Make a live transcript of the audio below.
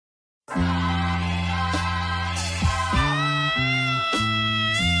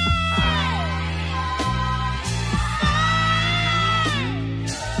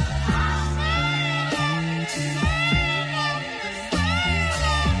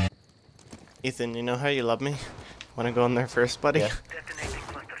Ethan, you know how you love me? Wanna go in there first, buddy? Yeah.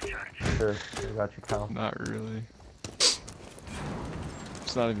 Sure, I got you, Kyle. Not really.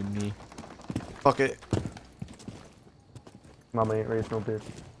 It's not even me. Fuck it. Mama ain't raised no bitch.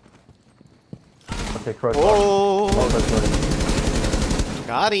 Okay, crush. Oh! That's right.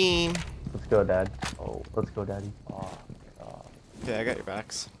 Got him! Let's go, Dad. Oh, let's go, Daddy. Oh, God. Okay, I got your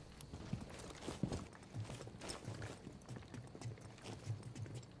backs.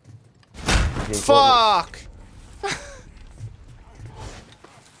 Jake, Fuck!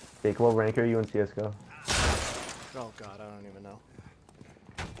 Jake, what rank are you in CSGO? Oh god, I don't even know.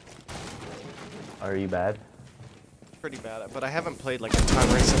 Are you bad? Pretty bad, but I haven't played like a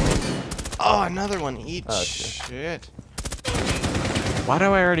ton recently. Oh, another one. Eat shit. Why do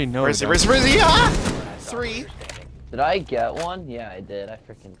I already know Where's he? that? Where's he? Ah! 3. Did I get one? Yeah, I did. I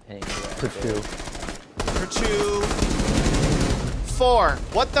freaking pinged. For 2. For 2. 4.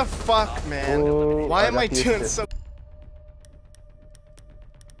 What the fuck, man? Ooh, Why am I got the doing assist. so?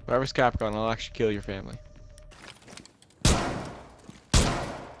 Whoever's Capcom, I'll actually kill your family.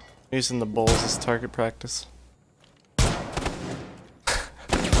 Using the bulls as target practice.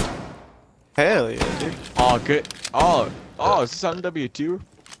 Hell yeah, dude. Oh, good. Oh, is this on W2?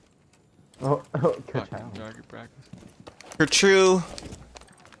 Oh, good Fucking job. target practice. For true.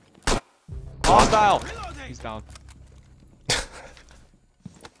 Hostile! He's down.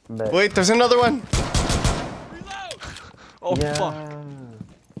 Bet. Wait, there's another one. Oh, Yeah. fuck.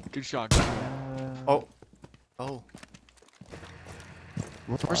 Good shot. Good shot. Oh. Oh.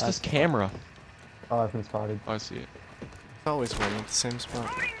 Where's this camera? Oh, I've been spotted. Oh, I see it. It's always one at the same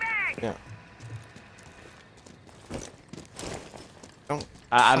spot. Yeah. Don't.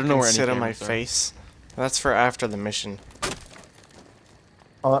 I don't know where any sit on my cameras are. face. That's for after the mission.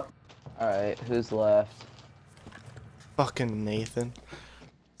 Alright, who's left? Fucking Nathan.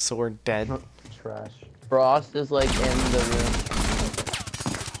 So we're dead. Trash. Frost is like in the room.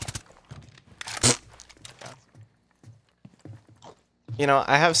 You know,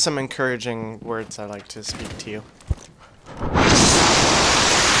 I have some encouraging words I like to speak to you.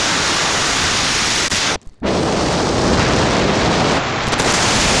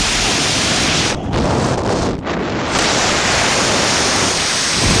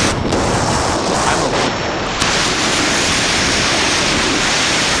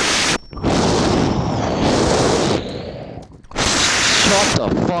 Shut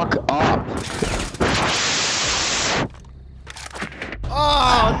the fuck up!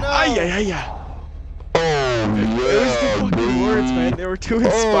 Oh no! Ay, ay, ay, ay. It was the fucking words, man. They were too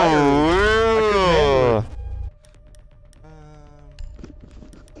inspired. I couldn't handle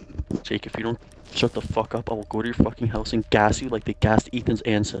it. Jake, if you don't shut the fuck up, I will go to your fucking house and gas you like they gassed Ethan's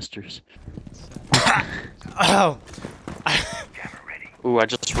ancestors. Oh! Ooh, I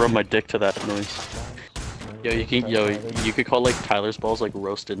just rubbed my dick to that noise. You could call like Tyler's balls like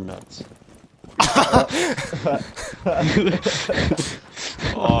roasted nuts.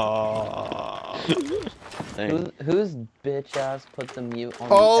 Whose bitch ass put the mute on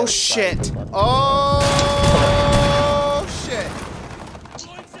Oh the shit! Oh shit!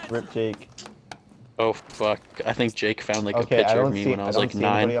 Rip Jake. Oh fuck, I think Jake found like a Okay, I picture of don't me see- when I I was don't like see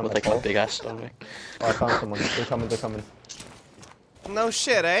 9 anybody on with my like a phone. big ass stomach. Oh, I found someone. They're coming, they're coming. No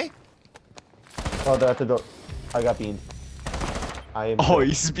shit, eh? Oh, they're at the door. I got beamed. I am. Oh,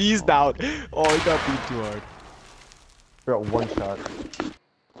 he's speezed out. Oh, he got beat too hard. We're at 1 shot.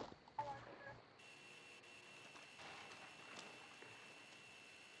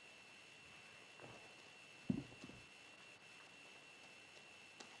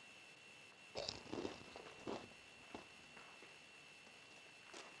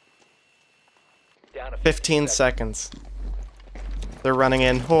 Down to 15 seconds. They're running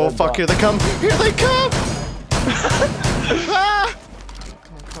in. Oh fuck, here they come! Here they come! Ah!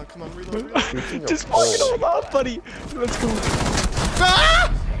 Come on, come on, reload, reload. Just fucking hold up, buddy. Let's go.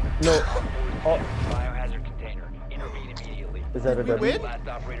 Ah! No. Oh, biohazard container. Intervene immediately. is that a We W? win? Last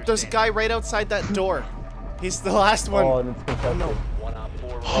operator There's a guy right outside that door. He's the last one. Oh, and it's contested. no. One on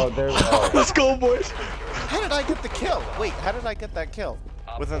 4. Oh, there. Oh. Let's go, boys. How did I get the kill? Wait, how did I get that kill?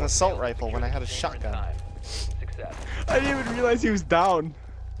 With an assault rifle when I had a shotgun. Success. I didn't even realize he was down.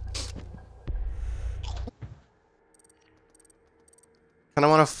 And I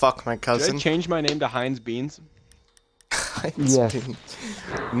want to fuck my Did I cousin. change my name to Heinz Beans? Yes.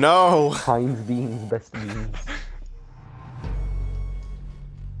 No. Heinz beans, best beans.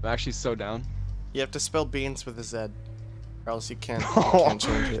 I'm actually so down. You have to spell beans with a Z, or else you can't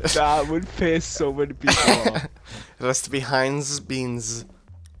change it. That would piss so many people off. It has to be Heinz beans.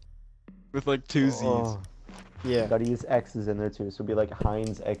 With like 2 Z's. Oh, Yeah. gotta use X's in there too, so it'd be like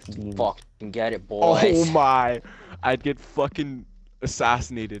Heinz X Beans. Fucking get it, Oh boys. my. I'd get fucking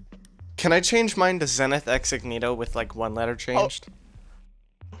assassinated. Can I change mine to Zenith X Ignito with like 1 letter changed?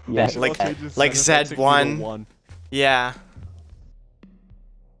 Yeah, Like- Okay, just like send us, Z1. 1. Yeah.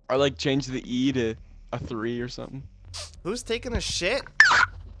 Or like change the E to a 3 or something. Who's taking a shit?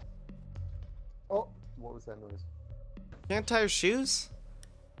 Oh, what was that noise? Can't tie your shoes?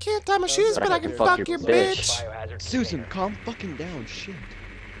 Can't tie my shoes, right. but I can Fuck fuck your your bitch. bitch. Biohazard Susan, container. calm fucking down, shit.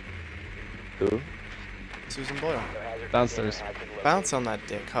 Who? Susan Boyle. Biohazard Downstairs. container has been Bounce on that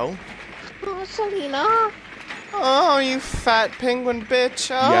dick, ho. Oh, Selena. Oh, you fat penguin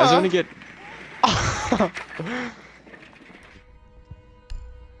bitch. Oh. You guys want to get...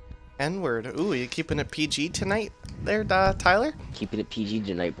 N-word. Ooh, you keeping it PG tonight there, Tyler? Keeping it PG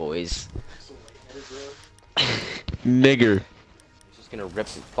tonight, boys. Nigger. Just gonna rip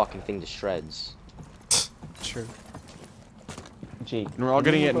the fucking thing to shreds. True. Jake. And we're all can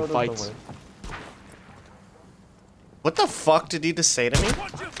gonna you get in move out of the fights. way? What the fuck did he just say to me?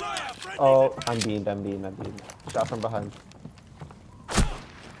 Oh, I'm beamed. Shot from behind.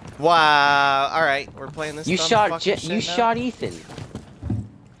 Wow. All right, we're playing this. You dumb shot fucking shit you now? shot Ethan.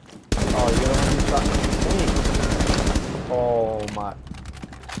 Oh, you're the one who shot me. Dang. Oh my.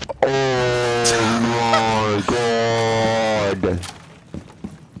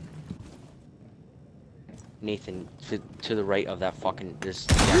 Nathan, to the right of that fucking this.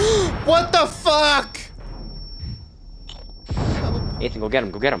 What the fuck? Nathan, go get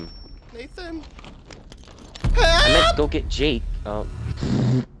him. Go get him. Nathan. I meant go get Jake. Oh,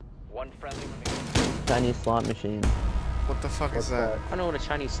 one friendly remaining. Chinese slot machine. What the fuck What's is that? that? I don't know what a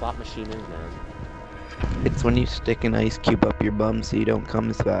Chinese slot machine is, man. It's when you stick an ice cube up your bum so you don't come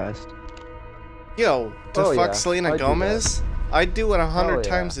as fast. Yo, to Oh, fuck yeah. Selena I do Gomez? I do it 100 Oh, yeah.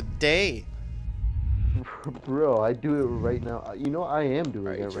 times a day. Bro, I do it right now. You know I am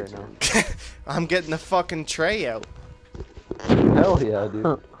doing it right now. I'm getting the fucking tray out. Hell yeah,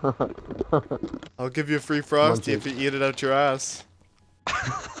 dude. I'll give you a free frosty if Munchies. you eat it out your ass.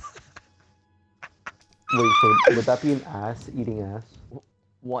 Wait, so would that be an ass eating ass?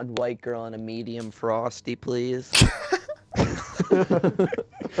 One white girl and a medium frosty, please.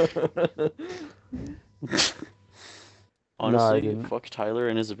 Honestly, didn't. fuck Tyler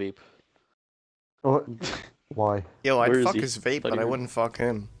and his vape. What? Why? Yo, I'd Where is fuck he? his vape, Thought but he I was- wouldn't fuck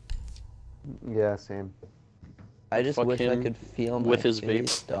him. Yeah, same. I just Fuck wish I him could feel my with his vape.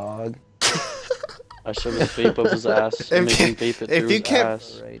 face, dog. I shove the vape up his ass and make him vape it if through you his can't-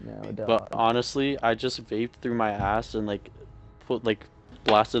 ass. Right now, dog. But honestly, I just vaped through my ass and like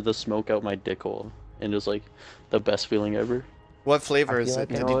blasted the smoke out my dick hole, and it was like the best feeling ever. What flavor I is feel it? like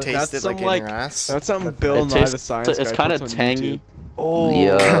Did I you know taste that's it like some, in like- your ass? That's something It Bill Nye the tastes- Science it's Guy kind puts of on tangy. YouTube. Oh,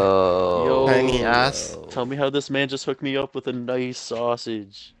 Yo. Tiny ass. Tell me how this man just hooked me up with a nice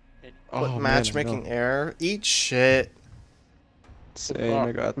sausage. Oh, What man, I matchmaking know. error? Eat shit. Same,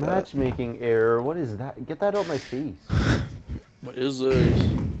 I got that. Matchmaking error. What is that? Get that out my face. What is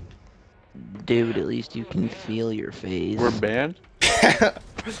this? Dude, at least you can feel your face. We're banned?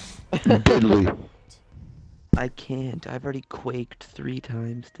 Deadly. I can't. I've already quaked 3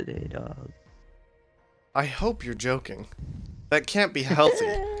 times today, dog. I hope you're joking. That can't be healthy.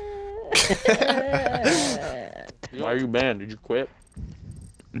 Why are you banned? Did you quit?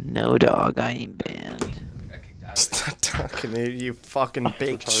 No, dog, I ain't banned. Stop talking to you fucking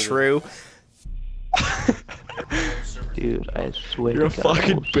big Retarded. shrew. Dude, I swear You're a to God, I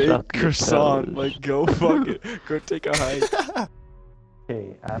fucking will big suck your croissant. toes. Like, go fuck it. Go take a hike.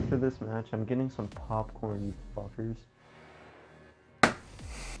 Okay, after this match, I'm getting some popcorn, you fuckers.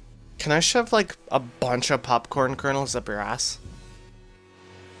 Can I shove like a bunch of popcorn kernels up your ass?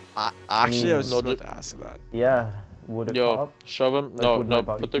 Actually, I was No, just about to ask that. Yeah, would it Yo, pop? shove him. Like, No, would my no,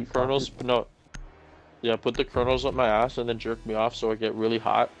 body put the keep kernels. popping? No. Yeah, put the kernels up my ass and then jerk me off so I get really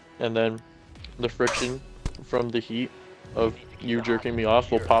hot. And then the friction from the heat of you jerking me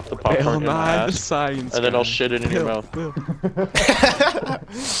off will pop the Bill popcorn in my Nye the ass. Science And then I'll Guy. shit it in your mouth. Bill.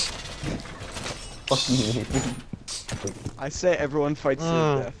 Fuck you, Nathan. I say everyone fights to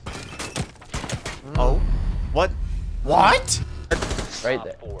the death. Oh? What? What? Right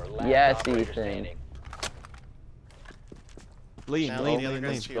there. Op 4, last Yes, operator Ethan. standing. Lean, Now lean, the other lean,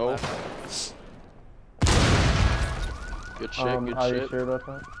 guy's lean. to your Go. left. Good shit, good Are you shit. sure about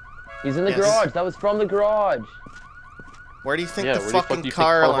that? He's in the Yes. garage. That was from the garage. Where do you think Yeah, the where the fuck fucking do you think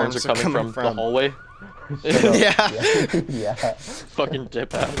car car alarms horns are coming from? The from? hallway? Yeah. Yeah. Fucking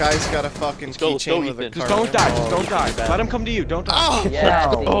dip out. Guy's got a fucking go, let's go, keychain with a Ethan. Just car. don't die. Just don't die. bad. Let him come to you. Don't die. Oh! Yeah.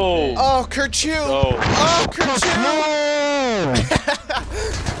 Wow. Oh. Oh, Kerchew! Oh. Oh, Kerchew!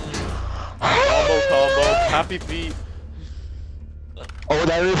 Combo. Happy feet. Oh,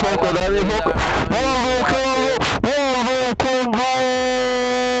 that is Foco, that is Foco.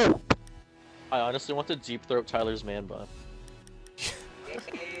 I honestly want to deep throat Tyler's man bun.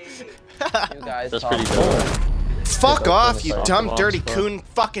 You guys That's talk pretty more. dope. Fuck off, you Fuck dumb, off, dirty fuck. coon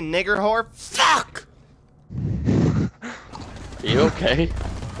fucking nigger whore. Fuck! Are you okay?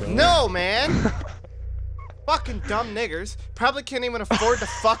 No, man! Fucking dumb niggers. Probably can't even afford to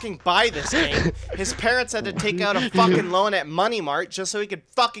fucking buy this game. His parents had to take out a fucking loan at Money Mart just so he could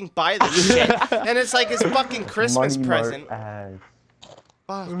fucking buy this shit. And it's like his fucking Christmas Money Mart present. ass.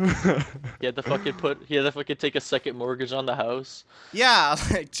 Fuck. He had to fucking take a second mortgage on the house. Yeah,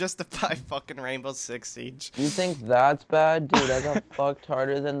 like just to buy fucking Rainbow Six Siege. You think that's bad? Dude, I got fucked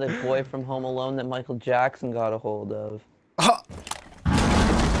harder than the boy from Home Alone that Michael Jackson got a hold of. Oh.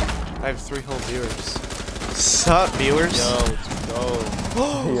 I have 3 whole viewers. Sup, viewers? Yo, let's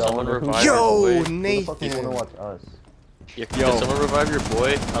go. Yo, Someone who- revive Yo, your boy. Who the fuck you wanna Nathan. watch us? Yeah, Yo. can someone revive your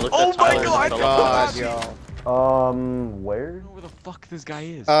boy? I looked Oh at my Tyler God, and fell God, off. yo. Where? I don't know where the fuck this guy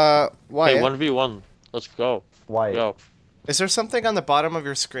is. Hey, Wyatt, 1v1. Let's go. Why? Go. is there something on the bottom of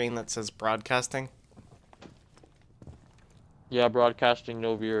your screen that says broadcasting? Yeah, broadcasting,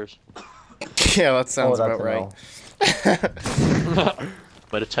 no viewers. Yeah, that sounds that's about a right. no.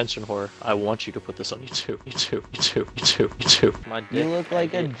 But attention, whore. I want you to put this on YouTube. My dick. You look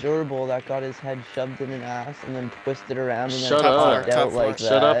like a gerbil that got his head shoved in an ass and then twisted around and then Shut up. popped out like that.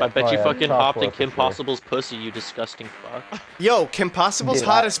 Shut up. I bet you Oh, yeah, fucking top hopped in floor for Kim sure. Possible's pussy, you disgusting fuck. Yo, Kim Possible's Dude,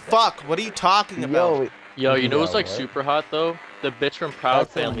 hot I- as fuck. What are you talking about? Yo, Yo, you know who's Yeah, like what? super hot though? The bitch from Proud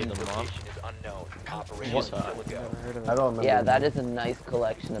That's Family, a- the mom. Location is unknown. Operation What? still a go. I don't remember. yeah, that is a nice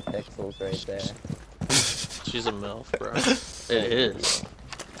collection of pixels right there. She's a MILF, bro. It is.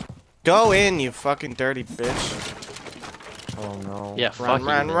 Go in, you fucking dirty bitch. Oh no. Yeah, Run, fuck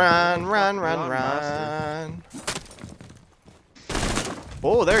run, you, run, run, run, Run, run.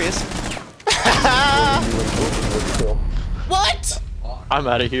 Oh, there he is. What? I'm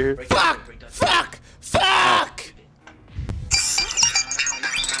out of here. Fuck! Fuck! Fuck!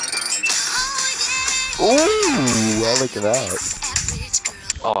 Ooh, well, look at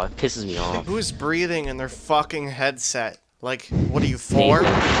that. Oh, it pisses me off. Who's breathing in their fucking headset? Like, what are you, 4?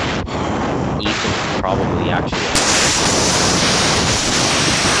 Ethan, probably, actually.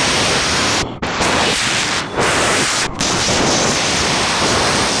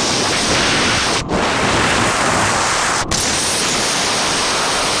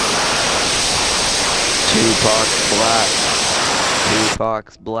 Tupac's black.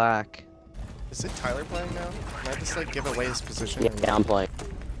 Tupac's black. Is it Tyler playing now? Can I just, like, give away his position? Yeah, I'm playing.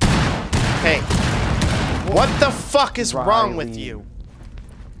 Hey. What the fuck is wrong with Ryley. you?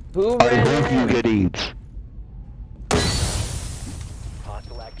 Who I ran hope you in? get eats.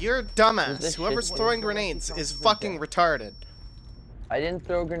 Hostile activity. You're a Is dumbass. this Whoever's shit- throwing grenades is fucking retarded. I didn't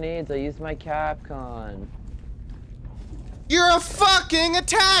throw grenades, I used my Capcom. You're a fucking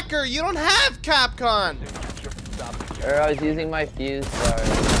attacker! You don't have Capcom! Or I was using my fuse, sorry.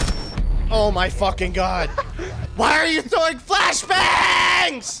 Oh my fucking god! Why are you throwing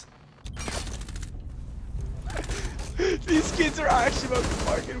flashbangs?! These kids are actually about to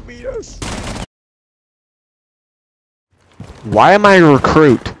fucking beat us. Why am I a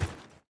recruit?